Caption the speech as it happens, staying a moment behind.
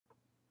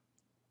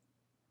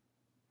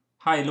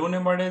Hi, loan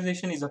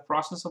amortization is a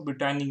process of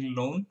returning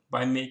loan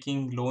by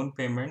making loan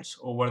payments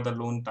over the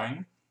loan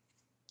time.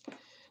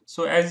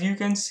 So as you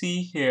can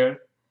see here,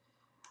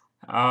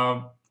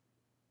 uh,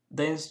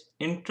 the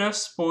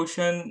interest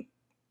portion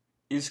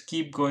is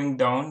keep going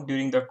down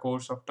during the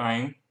course of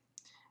time,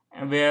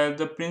 and where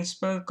the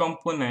principal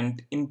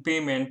component in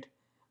payment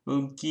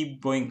will keep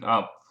going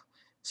up.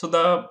 So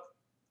the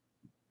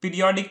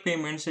periodic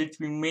payments which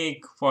we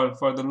make for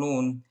the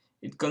loan,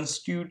 it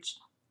constitutes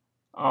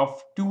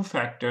of two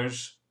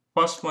factors.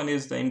 First one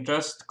is the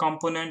interest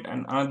component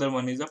and another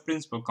one is the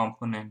principal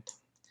component.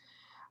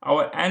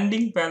 Our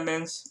ending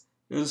balance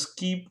is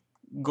keep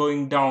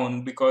going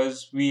down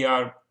because we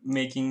are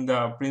making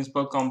the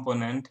principal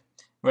component,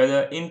 where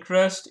the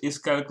interest is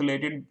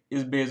calculated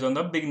is based on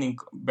the beginning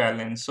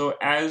balance. So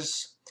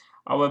as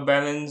our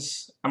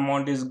balance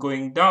amount is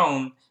going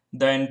down,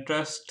 the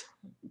interest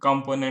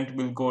component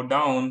will go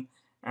down,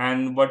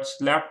 and what's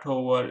left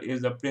over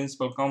is the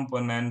principal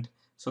component.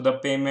 So the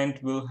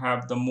payment will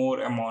have the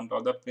more amount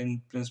of the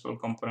principal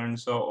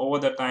component. So over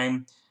the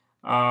time,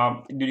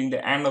 during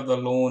the end of the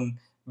loan,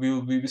 we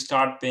will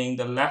start paying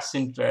the less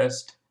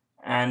interest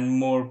and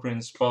more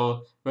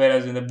principal,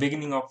 whereas in the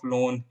beginning of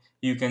loan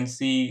you can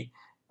see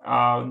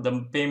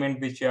the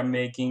payment which you are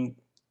making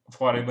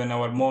for even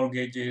our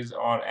mortgages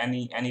or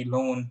any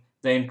loan,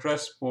 the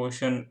interest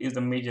portion is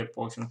the major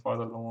portion for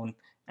the loan,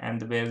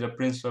 and where the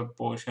principal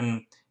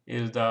portion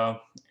is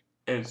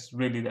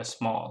really the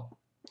small.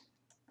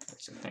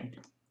 That's it. Thank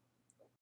you.